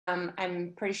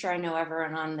I'm pretty sure I know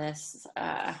everyone on this,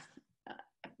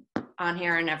 on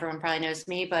here, and everyone probably knows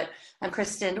me, but I'm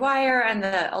Kristin Dwyer. I'm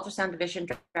the Ultrasound Division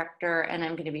Director, and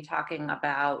I'm going to be talking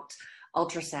about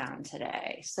ultrasound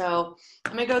today. So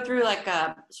I'm going to go through like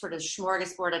a sort of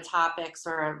smorgasbord of topics,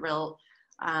 or a real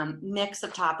mix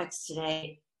of topics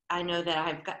today. I know that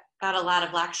I've got a lot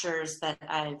of lectures that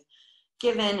I've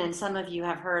given, and some of you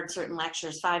have heard certain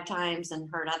lectures 5 times and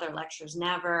heard other lectures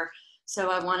never. So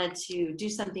I wanted to do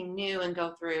something new and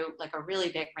go through like a really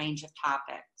big range of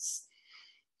topics.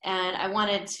 And I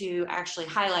wanted to actually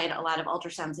highlight a lot of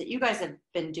ultrasounds that you guys have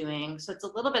been doing. So it's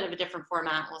a little bit of a different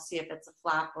format. We'll see if it's a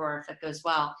flop or if it goes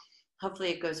well.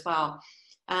 Hopefully it goes well.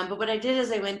 But what I did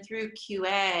is I went through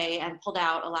QA and pulled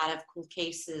out a lot of cool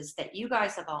cases that you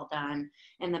guys have all done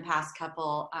in the past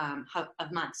couple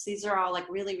of months. These are all like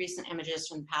really recent images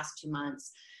from the past 2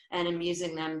 months, and I'm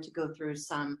using them to go through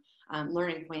some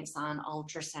learning points on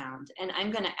ultrasound. And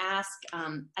I'm going to ask,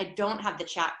 I don't have the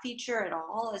chat feature at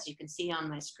all, as you can see on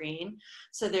my screen.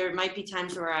 So there might be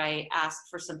times where I ask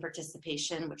for some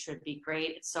participation, which would be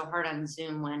great. It's so hard on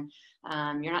Zoom when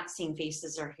you're not seeing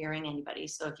faces or hearing anybody.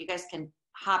 So if you guys can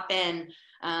hop in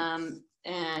and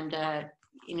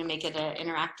make it an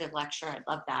interactive lecture, I'd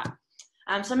love that.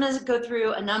 So I'm going to go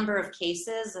through a number of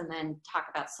cases and then talk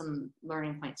about some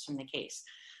learning points from the case.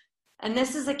 And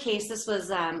this is a case, this was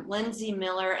Lindsay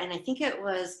Miller, and I think it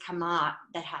was Kamat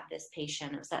that had this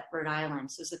patient. It was at Rhode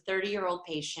Island. So it was a 30-year-old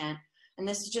patient, and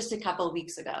this is just a couple of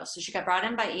weeks ago. So she got brought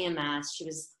in by EMS.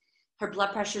 Her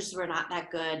blood pressures were not that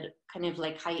good, kind of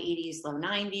like high 80s, low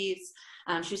 90s.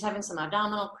 She was having some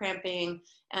abdominal cramping,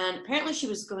 and apparently she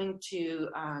was going to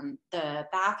the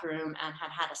bathroom and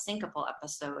had a syncopal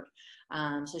episode.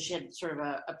 So she had sort of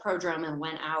a prodrome and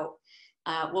went out,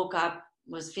 woke up,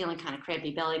 was feeling kind of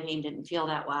crampy, belly pain, didn't feel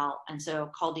that well, and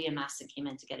so called EMS and came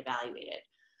in to get evaluated.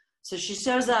 So she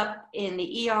shows up in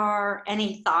the ER.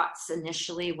 Any thoughts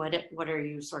initially? What are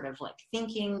you sort of like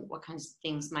thinking? What kinds of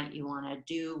things might you want to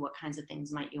do? What kinds of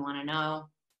things might you want to know?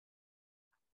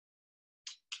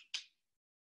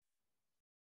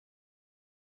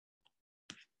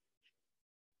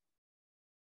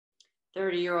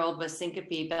 "30-year-old with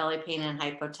syncope, belly pain, and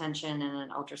hypotension in an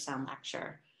ultrasound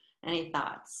lecture." Any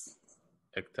thoughts?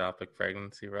 Ectopic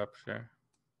pregnancy rupture.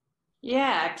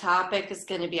 Yeah, ectopic is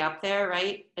going to be up there,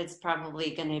 right? It's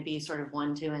probably going to be sort of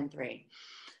 1, 2, and 3.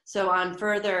 So on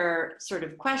further sort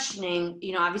of questioning,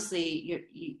 obviously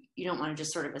you don't want to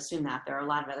just sort of assume that. There are a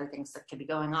lot of other things that could be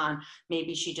going on.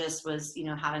 Maybe she just was,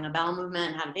 having a bowel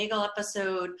movement, had a vagal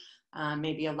episode,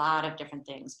 maybe a lot of different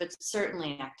things, but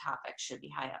certainly ectopic should be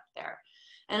high up there.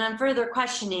 And on further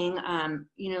questioning,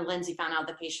 Lindsay found out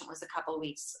the patient was a couple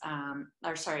weeks,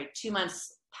 2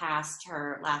 months past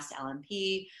her last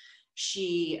LMP.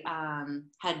 She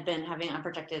had been having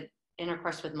unprotected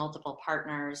intercourse with multiple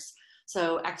partners.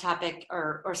 So ectopic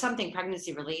or something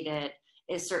pregnancy related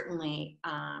is certainly,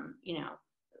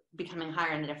 becoming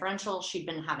higher in the differential. She'd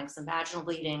been having some vaginal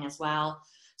bleeding as well.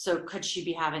 So could she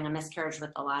be having a miscarriage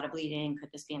with a lot of bleeding?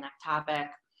 Could this be an ectopic?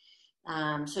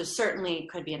 So certainly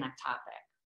could be an ectopic.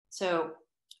 So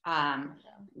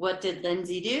what did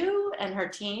Lindsay do and her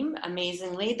team?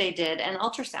 Amazingly, they did an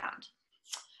ultrasound.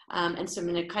 And so I'm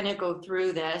going to kind of go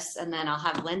through this, and then I'll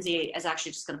have Lindsay is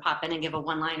actually just going to pop in and give a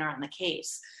one-liner on the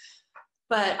case.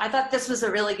 But I thought this was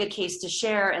a really good case to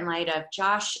share in light of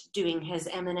Josh doing his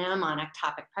M&M on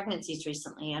ectopic pregnancies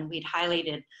recently, and we'd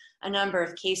highlighted a number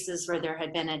of cases where there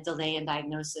had been a delay in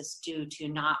diagnosis due to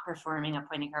not performing a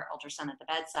point-of-care ultrasound at the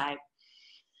bedside.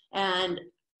 And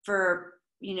for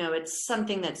it's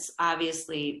something that's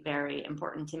obviously very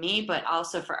important to me, but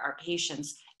also for our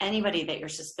patients. Anybody that you're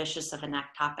suspicious of an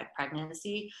ectopic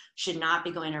pregnancy should not be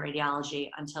going to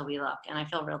radiology until we look. And I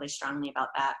feel really strongly about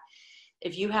that.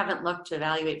 If you haven't looked to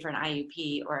evaluate for an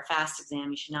IUP or a FAST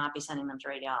exam, you should not be sending them to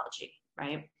radiology,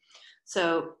 right?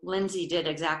 So Lindsay did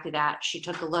exactly that. She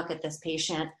took a look at this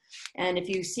patient. And if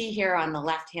you see here on the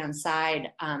left-hand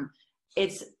side,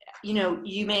 it's,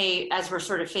 you may, as we're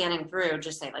sort of fanning through,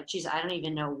 just say like, geez, I don't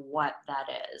even know what that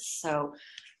is. So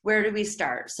where do we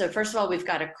start? So first of all, we've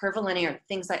got a curvilinear.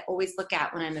 Things I always look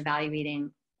at when I'm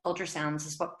evaluating ultrasounds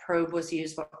is what probe was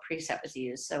used, what preset was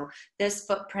used. So this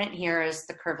footprint here is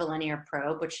the curvilinear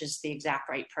probe, which is the exact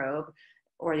right probe,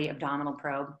 or the abdominal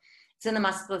probe. It's in the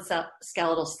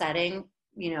musculoskeletal setting.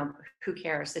 Who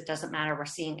cares? It doesn't matter. We're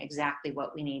seeing exactly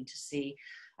what we need to see.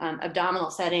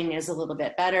 Abdominal setting is a little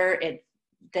bit better.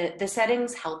 The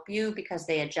settings help you because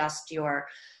they adjust your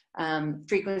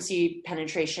frequency,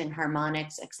 penetration,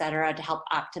 harmonics, etc., to help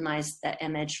optimize the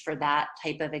image for that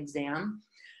type of exam.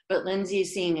 But Lindsay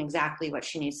is seeing exactly what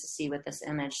she needs to see with this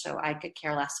image, so I could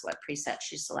care less what preset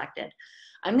she selected.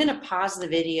 I'm going to pause the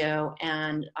video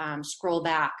and scroll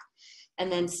back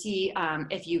and then see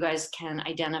if you guys can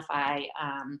identify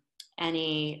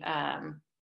any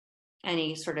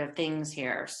sort of things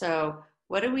here. So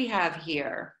what do we have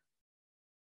here?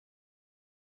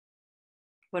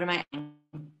 What am I?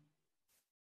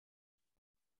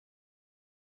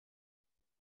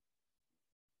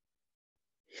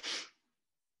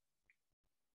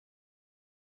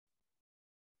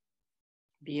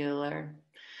 Bueller.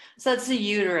 So that's the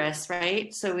uterus,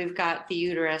 right? So we've got the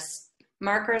uterus.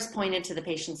 Markers pointed to the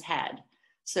patient's head.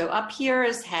 So up here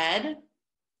is head,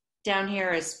 down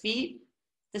here is feet.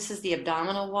 This is the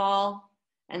abdominal wall,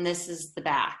 and this is the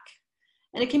back.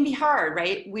 And it can be hard,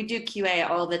 right? We do QA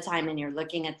all the time, and you're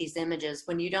looking at these images.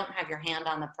 When you don't have your hand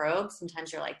on the probe,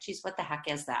 sometimes you're like, geez, what the heck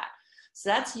is that? So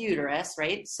that's uterus,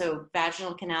 right? So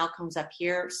vaginal canal comes up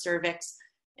here, cervix,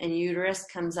 and uterus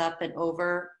comes up and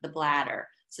over the bladder.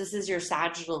 So this is your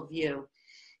sagittal view.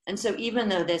 And so even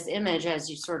though this image, as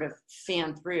you sort of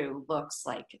fan through, looks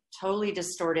like totally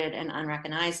distorted and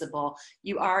unrecognizable,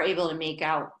 you are able to make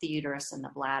out the uterus and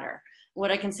the bladder.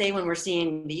 What I can say when we're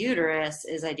seeing the uterus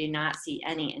is I do not see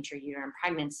any intrauterine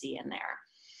pregnancy in there.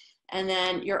 And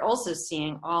then you're also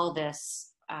seeing all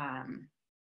this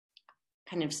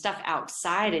kind of stuff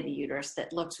outside of the uterus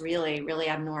that looks really, really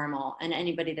abnormal. And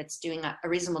anybody that's doing a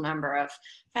reasonable number of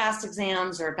FAST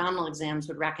exams or abdominal exams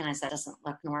would recognize that doesn't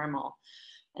look normal.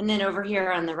 And then over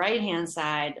here on the right-hand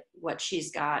side, what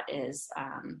she's got is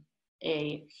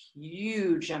a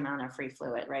huge amount of free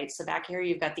fluid, right? So back here,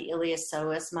 you've got the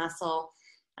iliopsoas muscle,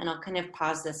 and I'll kind of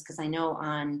pause this because I know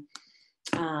on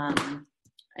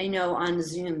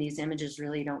Zoom, these images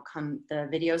really don't come, the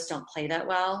videos don't play that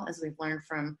well, as we've learned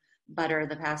from Butter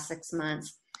the past 6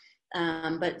 months.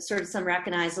 But sort of some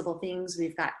recognizable things,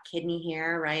 we've got kidney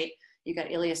here, right? You've got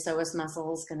iliopsoas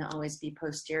muscles, going to always be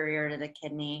posterior to the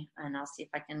kidney. And I'll see if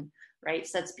I can, right?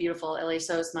 So that's beautiful,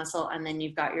 iliopsoas muscle. And then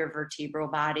you've got your vertebral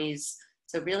bodies.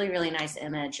 So really, really nice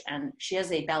image. And she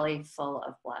has a belly full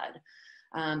of blood.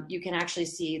 You can actually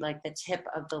see like the tip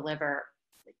of the liver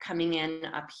coming in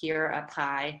up here, up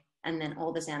high, and then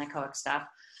all this anechoic stuff.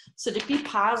 So to be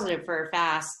positive for a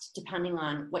FAST, depending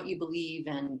on what you believe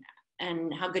and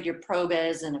how good your probe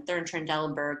is, and if they're in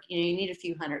Trendelenburg, you need a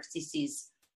few hundred cc's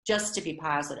just to be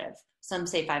positive. Some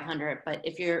say 500, but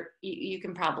if you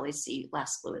can probably see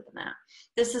less fluid than that.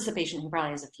 This is a patient who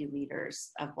probably has a few liters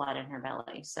of blood in her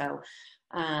belly. So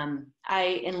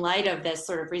in light of this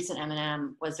sort of recent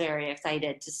M&M, was very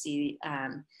excited to see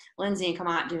Lindsay and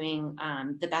Kamat doing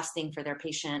the best thing for their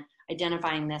patient,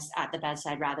 identifying this at the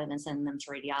bedside rather than sending them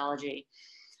to radiology.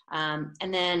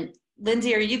 And then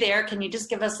Lindsay, are you there? Can you just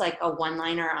give us like a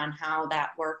one-liner on how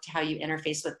that worked, how you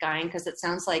interface with GYN? Because it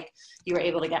sounds like you were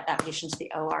able to get that patient to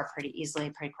the OR pretty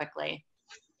easily, pretty quickly.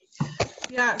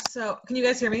 Yeah, so can you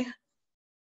guys hear me?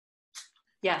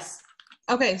 Yes.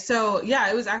 Okay, so yeah,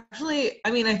 it was actually,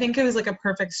 I mean, I think it was like a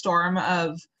perfect storm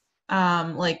of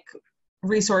like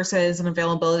resources and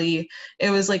availability.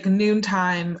 It was like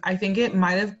noontime. I think it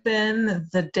might have been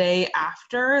the day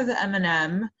after the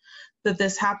M&M that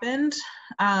this happened.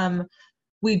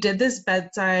 We did this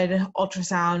bedside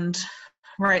ultrasound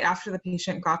right after the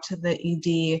patient got to the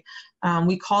ED.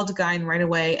 We called GYN right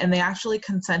away, and they actually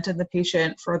consented the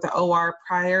patient for the OR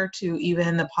prior to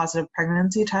even the positive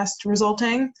pregnancy test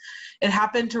resulting. It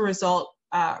happened to result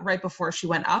right before she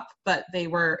went up, but they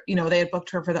were, they had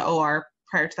booked her for the OR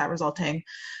prior to that resulting.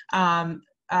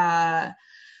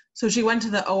 So she went to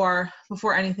the OR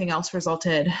before anything else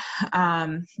resulted.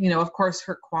 Of course,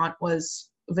 her quant was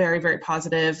very, very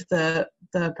positive. The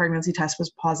pregnancy test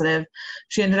was positive.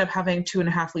 She ended up having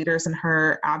 2.5 liters in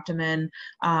her abdomen,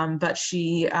 but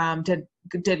she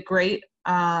did great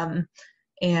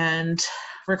and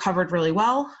recovered really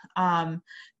well.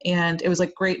 And it was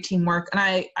like great teamwork.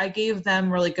 And I gave them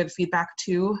really good feedback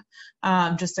too,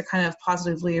 just to kind of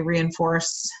positively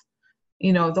reinforce,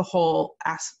 the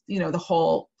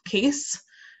whole case.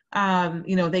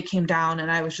 They came down,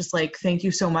 and I was just like, thank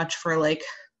you so much for like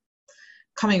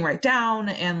coming right down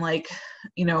and like,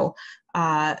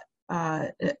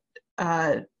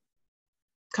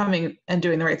 coming and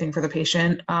doing the right thing for the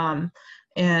patient.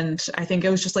 And I think it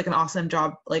was just like an awesome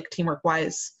job, like teamwork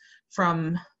wise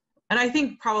and I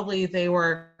think probably they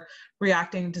were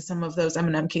reacting to some of those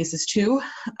M&M cases too,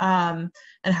 and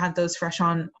had those fresh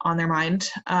on their mind.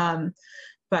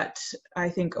 But I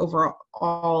think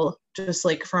overall, just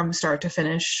like from start to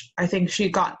finish, I think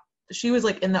she was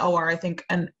like in the OR, I think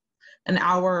an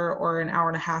hour or an hour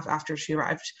and a half after she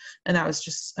arrived. And that was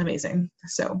just amazing.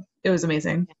 So it was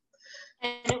amazing.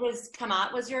 And it was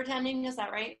Kamat was your attending, is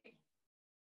that right?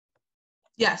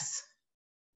 Yes.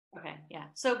 Okay, yeah.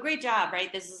 So great job,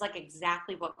 right? This is like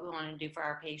exactly what we want to do for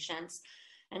our patients.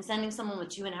 And sending someone with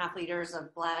 2.5 liters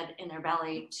of blood in their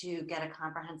belly to get a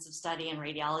comprehensive study in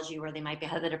radiology where they might be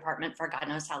out of the department for God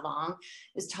knows how long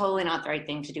is totally not the right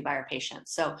thing to do by our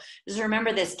patients. So just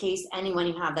remember this case, anyone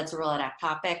you have that's a real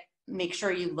ectopic, make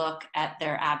sure you look at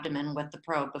their abdomen with the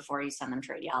probe before you send them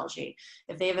to radiology.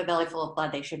 If they have a belly full of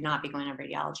blood, they should not be going to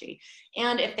radiology.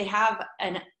 And if they have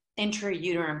an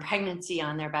intrauterine pregnancy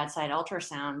on their bedside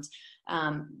ultrasound,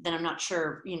 then I'm not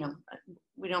sure,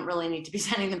 we don't really need to be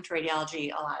sending them to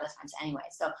radiology a lot of the times anyway.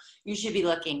 So you should be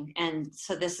looking. And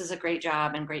so this is a great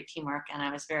job and great teamwork. And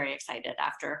I was very excited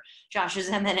after Josh's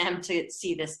M&M to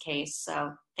see this case.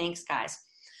 So thanks, guys.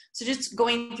 So just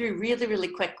going through really, really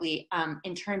quickly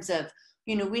in terms of,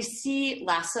 we see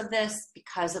less of this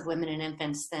because of women and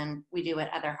infants than we do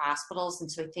at other hospitals. And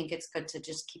so I think it's good to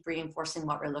just keep reinforcing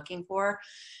what we're looking for.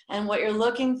 And what you're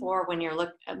looking for when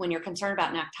you're concerned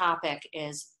about an ectopic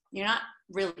is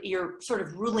you're sort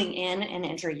of ruling in an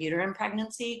intrauterine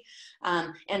pregnancy.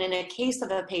 And in a case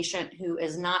of a patient who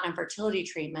is not on fertility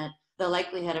treatment, the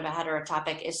likelihood of a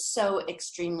heterotopic is so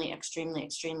extremely, extremely,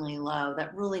 extremely low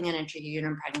that ruling in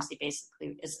intrauterine pregnancy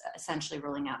basically is essentially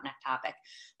ruling out an ectopic.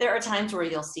 There are times where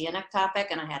you'll see an ectopic,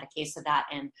 and I had a case of that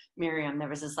in Miriam. There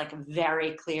was this like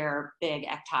very clear, big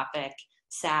ectopic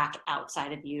sac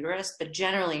outside of the uterus, but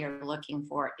generally you're looking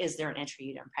for, is there an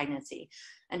intrauterine pregnancy?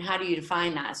 And how do you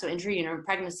define that? So intrauterine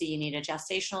pregnancy, you need a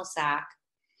gestational sac,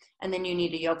 and then you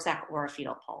need a yolk sac or a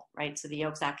fetal pole, right? So the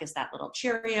yolk sac is that little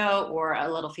Cheerio or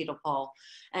a little fetal pole,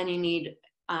 and you need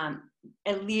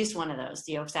at least one of those,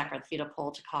 the yolk sac or the fetal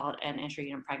pole, to call it an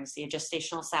intrauterine pregnancy. A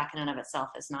gestational sac in and of itself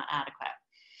is not adequate.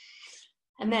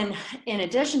 And then in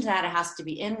addition to that, it has to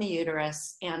be in the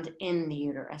uterus and in the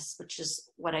uterus, which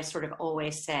is what I sort of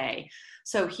always say.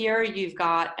 So here you've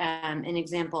got an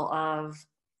example of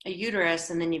a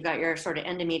uterus, and then you've got your sort of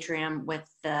endometrium with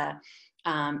the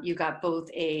you've got both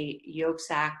a yolk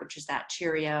sac, which is that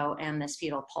Cheerio, and this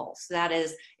fetal pole. So that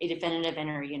is a definitive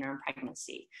intrauterine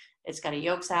pregnancy. It's got a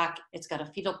yolk sac, it's got a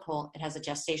fetal pole, it has a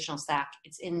gestational sac,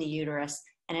 it's in the uterus,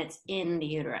 and it's in the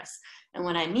uterus. And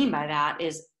what I mean by that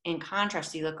is, in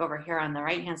contrast, you look over here on the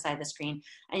right-hand side of the screen,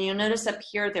 and you'll notice up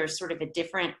here there's sort of a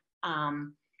different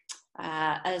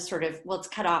it's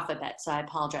cut off a bit, so I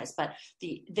apologize, but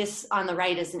this on the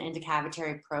right is an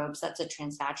endocavitary probe, so that's a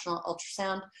transvaginal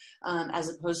ultrasound, as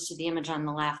opposed to the image on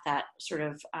the left, that sort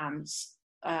of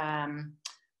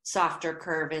softer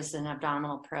curve is an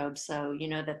abdominal probe. So you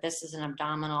know that this is an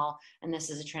abdominal and this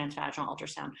is a transvaginal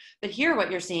ultrasound. But here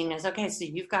what you're seeing is, okay, so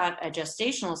you've got a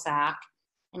gestational sac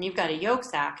and you've got a yolk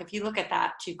sac. If you look at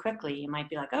that too quickly, you might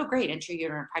be like, oh great,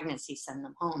 intrauterine pregnancy, send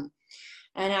them home.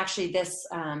 And actually this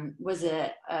was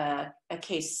a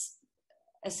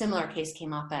similar case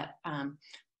came up at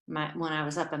when I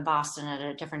was up in Boston at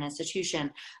a different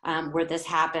institution where this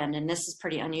happened, and this is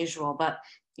pretty unusual, but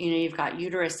you've got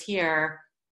uterus here,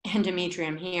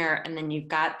 endometrium here, and then you've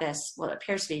got this, what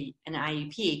appears to be an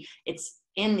IUP. It's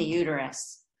in the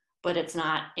uterus, but it's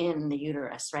not in the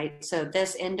uterus, right? So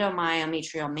this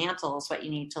endomyometrial mantle is what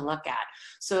you need to look at.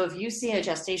 So if you see a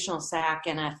gestational sac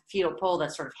and a fetal pole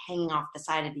that's sort of hanging off the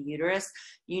side of the uterus,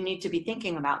 you need to be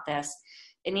thinking about this.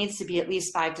 It needs to be at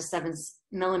least 5 to 7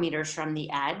 millimeters from the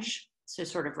edge. So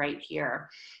sort of right here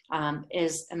and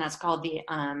that's called the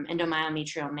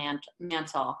endomyometrial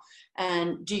mantle.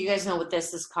 And do you guys know what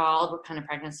this is called? What kind of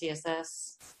pregnancy is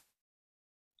this?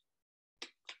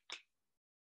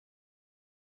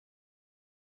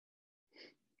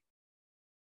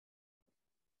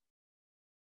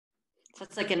 So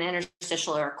it's like an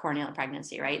interstitial or corneal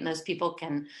pregnancy, right? And those people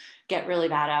can get really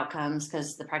bad outcomes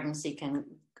because the pregnancy can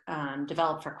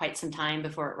develop for quite some time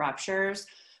before it ruptures.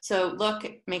 So look,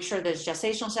 make sure there's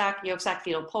gestational sac, yolk sac,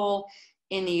 fetal pole,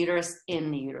 in the uterus,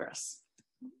 in the uterus.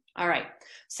 All right,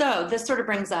 so this sort of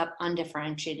brings up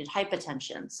undifferentiated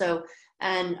hypotension. So,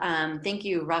 and thank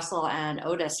you, Russell and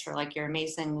Otis, for like your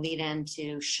amazing lead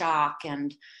into shock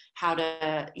and how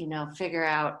to, figure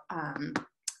out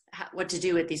what to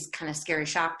do with these kind of scary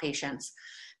shock patients.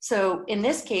 So in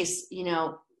this case,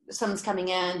 someone's coming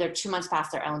in, they're 2 months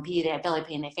past their LMP, they have belly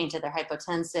pain, they fainted, they're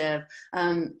hypotensive,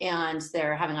 and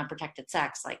they're having unprotected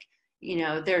sex. Like,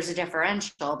 there's a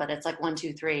differential, but it's like 1,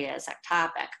 2, 3 is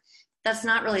ectopic. That's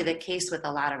not really the case with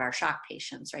a lot of our shock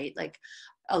patients, right? Like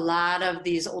a lot of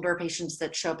these older patients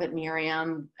that show up at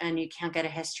Miriam and you can't get a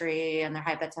history and they're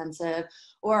hypotensive,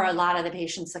 or a lot of the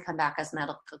patients that come back as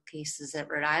medical cases at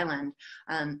Rhode Island,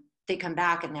 they come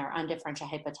back and they're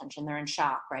undifferentiated hypotension, they're in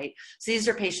shock, right? So these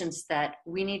are patients that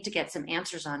we need to get some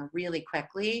answers on really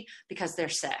quickly because they're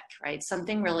sick, right?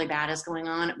 Something really bad is going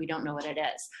on. We don't know what it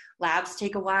is. Labs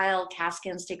take a while, CAT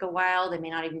scans take a while. They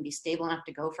may not even be stable enough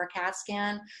to go for a CAT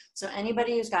scan. So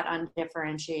anybody who's got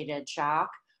undifferentiated shock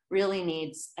really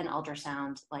needs an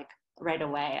ultrasound like right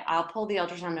away. I'll pull the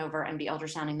ultrasound over and be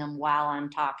ultrasounding them while I'm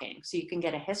talking. So you can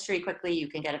get a history quickly, you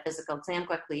can get a physical exam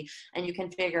quickly, and you can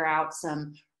figure out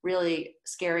some really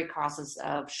scary causes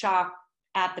of shock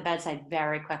at the bedside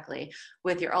very quickly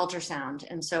with your ultrasound.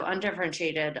 And so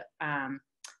undifferentiated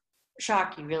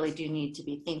shock, you really do need to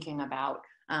be thinking about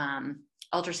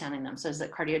ultrasounding them. So is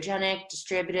it cardiogenic,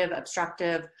 distributive,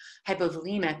 obstructive,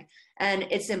 hypovolemic? And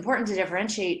it's important to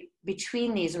differentiate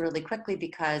between these really quickly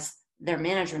because their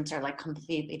managements are like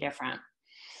completely different.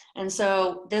 And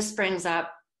so this brings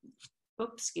up,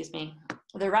 oops, excuse me,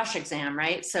 the rush exam,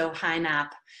 right? So high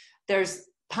map, there's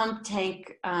pump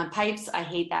tank pipes. I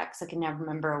hate that because I can never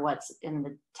remember what's in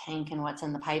the tank and what's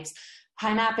in the pipes.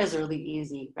 High map is really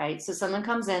easy, right? So someone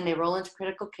comes in, they roll into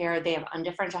critical care, they have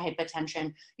undifferentiated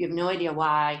hypotension, you have no idea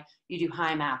why, you do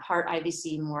high map, heart,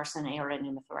 IVC, Morrison, aorta,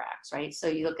 pneumothorax, right? So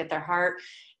you look at their heart,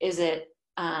 is it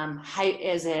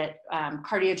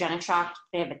cardiogenic shock?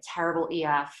 They have a terrible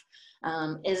EF.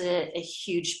 Is it a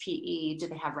huge PE? Do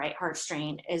they have right heart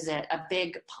strain? Is it a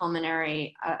big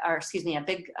pulmonary, a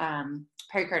big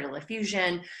pericardial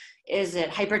effusion? Is it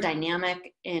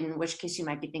hyperdynamic, in which case you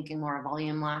might be thinking more of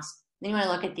volume loss? Then you want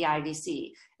to look at the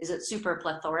IVC. Is it super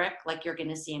plethoric, like you're going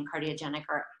to see in cardiogenic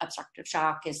or obstructive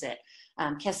shock? Is it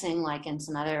kissing, like in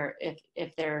some other,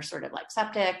 if they're sort of like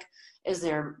septic? Is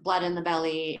there blood in the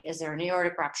belly? Is there an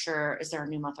aortic rupture? Is there a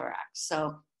pneumothorax?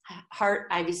 So heart,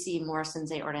 IVC,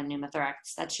 Morrison's, aorta, and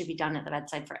pneumothorax, that should be done at the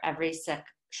bedside for every sick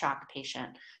shock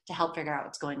patient to help figure out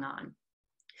what's going on.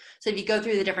 So if you go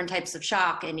through the different types of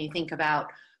shock and you think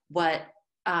about what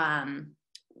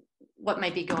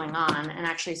might be going on, and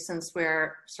actually since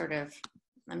we're sort of,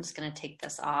 I'm just going to take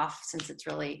this off since it's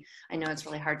really, I know it's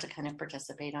really hard to kind of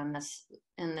participate on this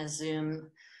in the Zoom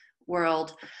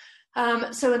world.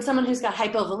 So in someone who's got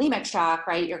hypovolemic shock,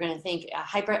 right, you're going to think a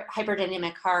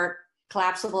hyperdynamic heart,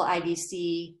 collapsible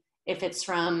IVC. If it's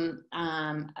from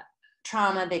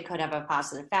trauma, they could have a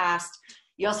positive FAST.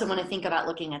 You also want to think about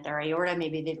looking at their aorta.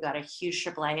 Maybe they've got a huge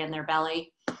AAA in their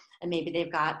belly, and maybe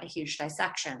they've got a huge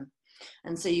dissection.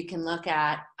 And so you can look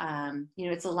at,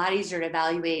 it's a lot easier to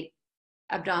evaluate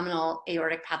abdominal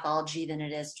aortic pathology than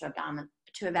it is to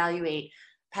evaluate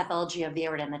pathology of the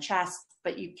aorta in the chest.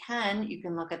 But you can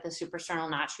look at the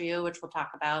suprasternal natriuretes, which we'll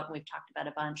talk about, and we've talked about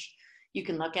a bunch. You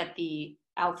can look at the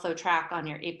outflow tract on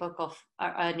your apical,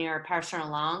 on your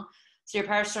parasternal long. So your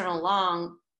parasternal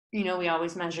long, we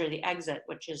always measure the exit,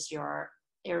 which is your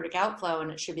aortic outflow,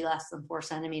 and it should be less than 4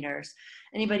 centimeters.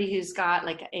 Anybody who's got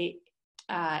like a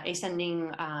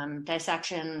ascending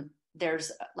dissection,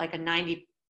 there's like a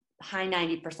high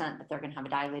 90% that they're going to have a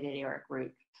dilated aortic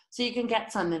root. So you can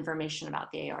get some information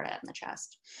about the aorta in the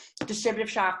chest. Distributive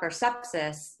shock or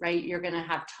sepsis, right? You're going to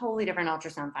have totally different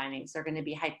ultrasound findings. They're going to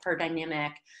be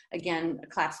hyperdynamic, again,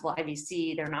 collapsible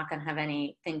IVC. They're not going to have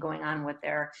anything going on with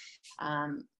their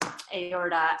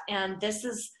aorta. And this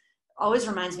always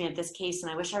reminds me of this case,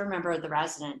 and I wish I remembered the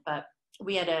resident, but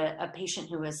we had a patient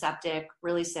who was septic,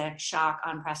 really sick, shock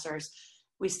on pressors.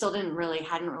 We still hadn't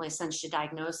really cinched a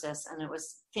diagnosis, and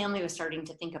family was starting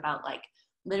to think about like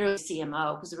literally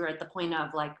CMO, because we were at the point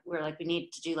of we need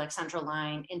to do like central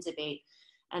line, intubate.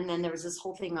 And then there was this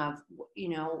whole thing of,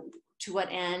 to what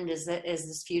end is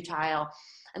this futile?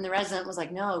 And the resident was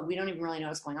like, no, we don't even really know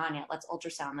what's going on yet. Let's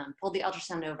ultrasound them. Pulled the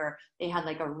ultrasound over. They had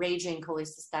like a raging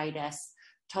cholecystitis,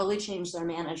 totally changed their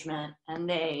management, and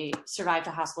they survived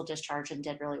a hospital discharge and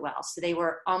did really well. So they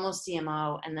were almost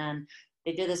CMO, and then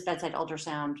they did this bedside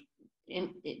ultrasound,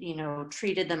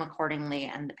 treated them accordingly,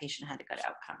 and the patient had a good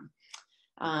outcome.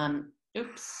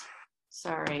 Oops,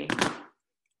 sorry.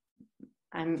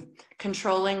 I'm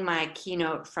controlling my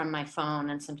keynote from my phone,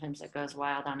 and sometimes it goes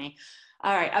wild on me.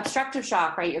 All right, obstructive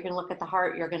shock, right? You're going to look at the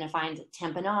heart. You're going to find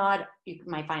tamponade. You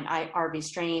might find RV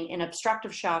strain. In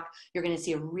obstructive shock, you're going to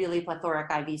see a really plethoric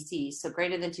IVC, so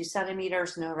greater than 2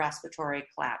 centimeters, no respiratory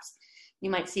collapse. You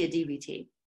might see a DVT.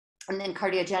 And then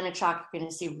cardiogenic shock, you're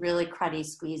going to see really cruddy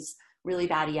squeeze, really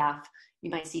bad EF. You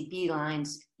might see B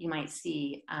lines. You might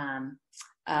see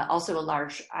also a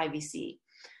large IVC.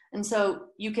 And so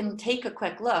you can take a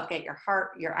quick look at your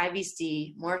heart, your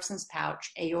IVC, Morrison's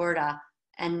pouch, aorta,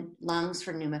 and lungs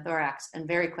for pneumothorax, and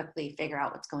very quickly figure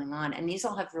out what's going on. And these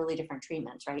all have really different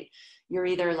treatments, right? You're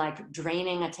either like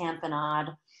draining a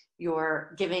tamponade,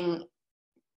 you're giving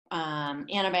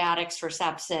antibiotics for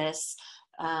sepsis,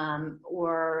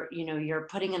 or, you know, you're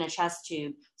putting in a chest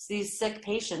tube. So these sick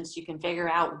patients, you can figure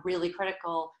out really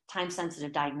critical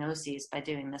time-sensitive diagnoses by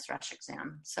doing this rush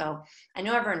exam. So I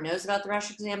know everyone knows about the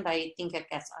rush exam, but I think it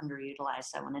gets underutilized.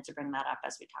 So I wanted to bring that up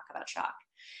as we talk about shock.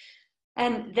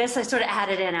 And this I sort of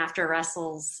added in after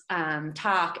Russell's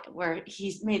talk, where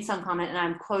he made some comment, and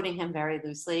I'm quoting him very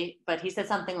loosely, but he said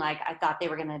something like, I thought they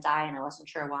were going to die and I wasn't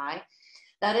sure why.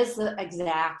 That is the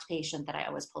exact patient that I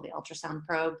always pull the ultrasound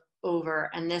probe over.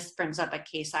 And this brings up a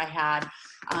case I had,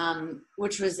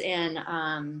 which was in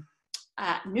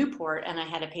Newport. And I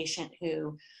had a patient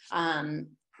who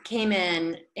came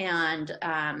in, and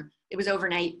it was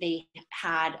overnight. They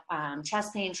had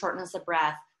chest pain, shortness of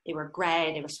breath. They were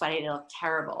gray, they were sweaty, they looked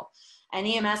terrible. And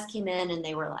EMS came in and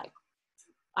they were like,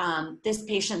 this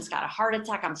patient's got a heart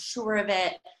attack, I'm sure of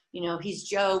it. You know, he's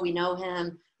Joe, we know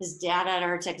him. His dad had a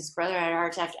heart attack, his brother had a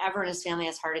heart attack, everyone in his family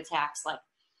has heart attacks, like,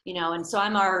 you know, and so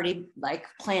I'm already like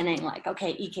planning, like,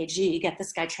 okay, EKG, get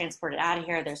this guy transported out of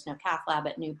here. There's no cath lab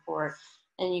at Newport.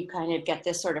 And you kind of get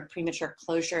this sort of premature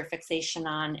closure fixation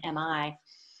on MI.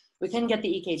 We couldn't get the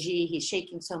EKG. He's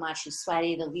shaking so much, he's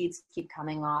sweaty, the leads keep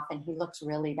coming off, and he looks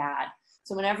really bad.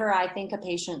 So whenever I think a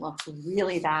patient looks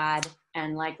really bad,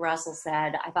 and like Russell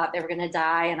said, I thought they were gonna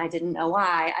die and I didn't know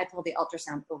why, I pulled the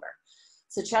ultrasound over.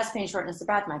 So chest pain, shortness of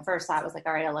breath, my first thought was like,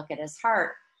 all right, I'll look at his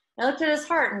heart. I looked at his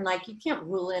heart, and like, you can't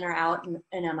rule in or out an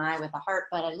MI with a heart,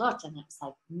 but I looked and it was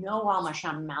like, no Walmash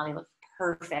abnormality, looked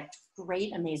perfect,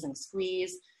 great, amazing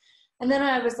squeeze. And then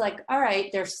I was like, all right,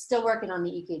 they're still working on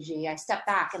the EKG. I stepped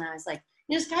back and I was like,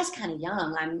 you know, this guy's kind of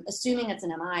young. I'm assuming it's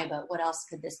an MI, but what else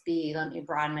could this be? Let me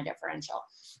broaden my differential.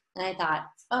 And I thought,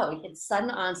 oh, he had sudden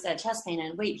onset chest pain,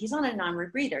 and wait, he's on a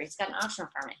non-rebreather. He's got an oxygen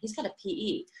requirement. He's got a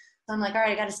PE. So I'm like, all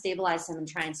right, I got to stabilize him and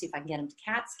try and see if I can get him to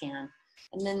CAT scan.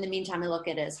 And then in the meantime, I look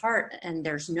at his heart, and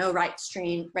there's no right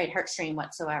heart strain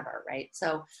whatsoever, right?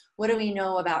 So what do we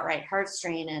know about right heart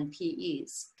strain and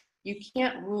PEs? You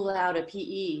can't rule out a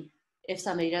PE if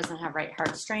somebody doesn't have right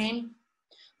heart strain,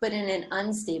 but in an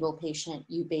unstable patient,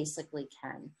 you basically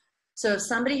can. So if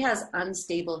somebody has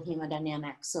unstable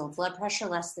hemodynamics, so blood pressure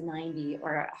less than 90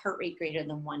 or a heart rate greater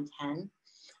than 110,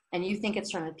 and you think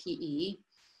it's from a PE,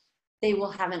 they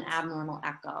will have an abnormal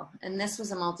echo. And this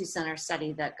was a multi-center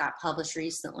study that got published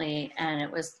recently, and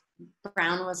it was,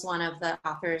 Brown was one of the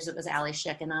authors, it was Ali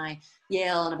Schick and I,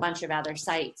 Yale, and a bunch of other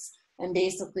sites. And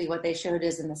basically what they showed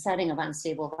is in the setting of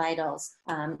unstable vitals,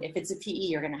 if it's a PE,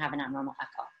 you're gonna have an abnormal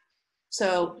echo.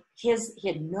 So he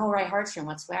had no right heart strain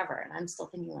whatsoever. And I'm still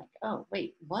thinking like, oh,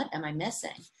 wait, what am I missing?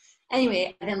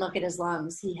 Anyway, I didn't look at his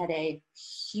lungs. He had a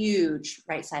huge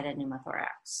right-sided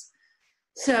pneumothorax.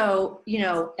 So, you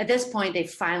know, at this point, they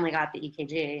finally got the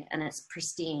EKG and it's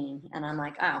pristine. And I'm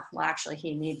like, oh, well, actually,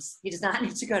 he does not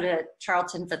need to go to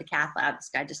Charlton for the cath lab.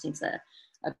 This guy just needs a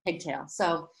pigtail.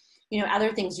 So, you know,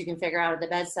 other things you can figure out at the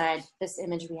bedside, this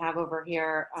image we have over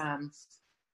here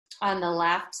on the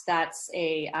left, that's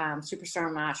a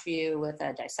superstar match view with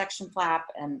a dissection flap,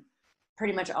 and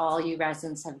pretty much all you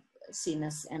residents have seen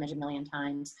this image a million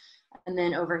times. And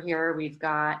then over here, we've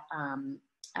got a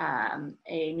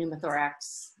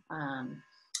pneumothorax.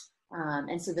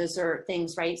 And so those are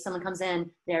things, right? Someone comes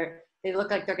in, they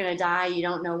look like they're gonna die, you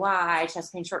don't know why,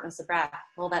 chest pain, shortness of breath,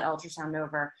 pull that ultrasound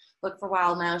over, look for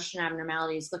wild motion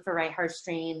abnormalities, look for right heart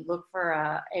strain, look for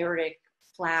a aortic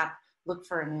flap, look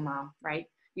for a pneumo, right?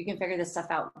 You can figure this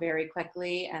stuff out very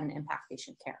quickly and impact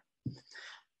patient care.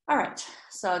 All right,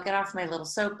 so I'll get off my little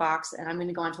soapbox and I'm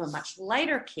gonna go on to a much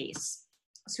lighter case.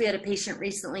 So we had a patient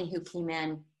recently who came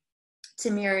in to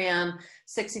Miriam,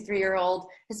 63-year-old.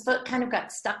 His foot kind of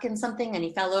got stuck in something and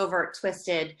he fell over, it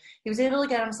twisted. He was able to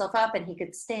get himself up and he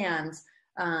could stand,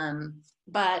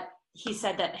 but he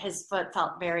said that his foot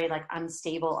felt very like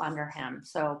unstable under him.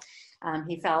 So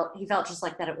he felt just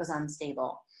like that it was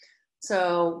unstable.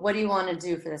 So what do you want to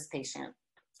do for this patient?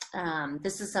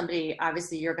 This is somebody,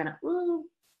 obviously you're gonna, hold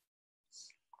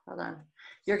on.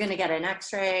 You're gonna get an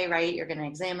x-ray, right? You're gonna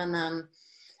examine them.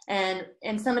 And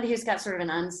somebody who's got sort of an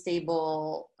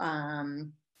unstable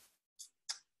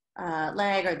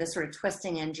leg or this sort of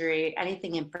twisting injury,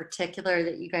 anything in particular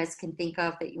that you guys can think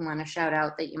of that you want to shout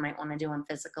out that you might want to do on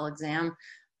physical exam?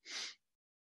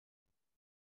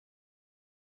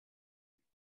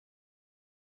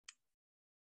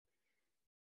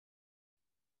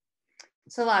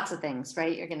 So lots of things,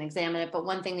 right? You're going to examine it, but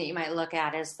one thing that you might look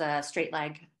at is the straight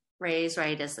leg raise,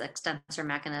 right? Is the extensor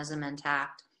mechanism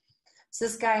intact? So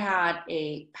this guy had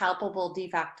a palpable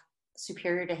defect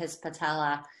superior to his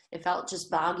patella. It felt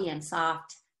just boggy and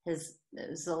soft. It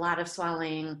was a lot of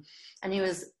swelling, and he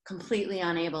was completely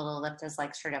unable to lift his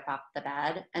legs straight up off the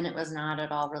bed, and it was not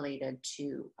at all related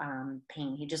to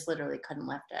pain. He just literally couldn't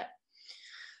lift it.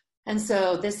 And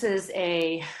so this is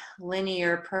a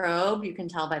linear probe. You can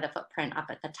tell by the footprint up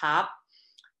at the top,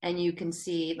 and you can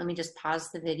see, let me just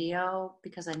pause the video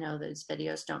because I know those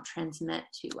videos don't transmit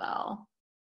too well.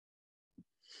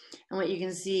 And what you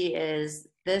can see is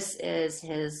this is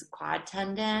his quad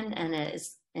tendon, and it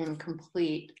is in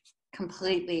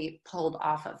completely pulled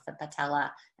off of the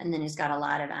patella, and then he's got a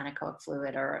lot of anechoic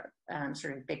fluid or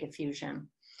sort of big effusion.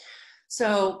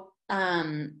 So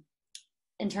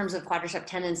in terms of quadricep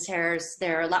tendon tears,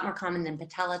 they're a lot more common than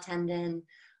patella tendon,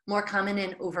 more common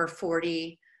in over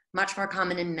 40, much more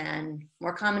common in men,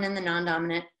 more common in the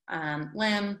non-dominant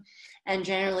limb, and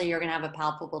generally you're going to have a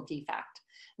palpable defect.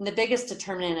 And the biggest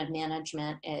determinant of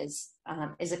management is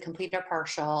a complete or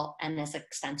partial and is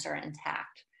extensor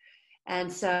intact.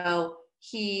 And so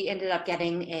he ended up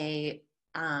getting a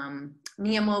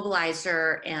knee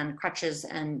immobilizer and crutches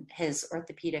and his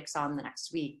orthopedics on the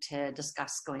next week to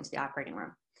discuss going to the operating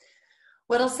room.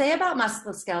 What I'll say about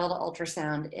musculoskeletal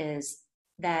ultrasound is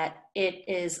that it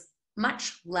is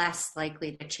much less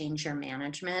likely to change your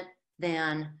management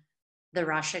than the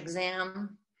rush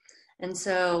exam. And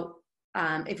so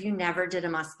if you never did a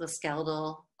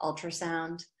musculoskeletal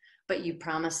ultrasound, but you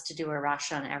promised to do a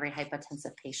rush on every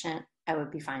hypotensive patient, I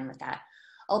would be fine with that.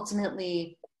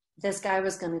 Ultimately, this guy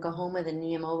was going to go home with a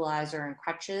knee immobilizer and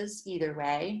crutches either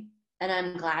way. And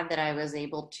I'm glad that I was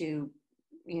able to,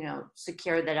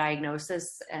 secure the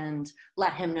diagnosis and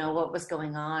let him know what was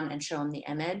going on and show him the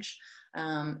image.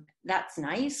 That's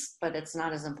nice, but it's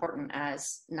not as important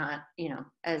as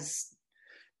as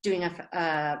doing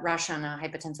a rush on a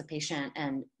hypotensive patient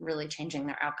and really changing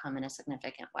their outcome in a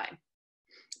significant way.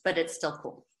 But it's still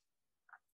cool.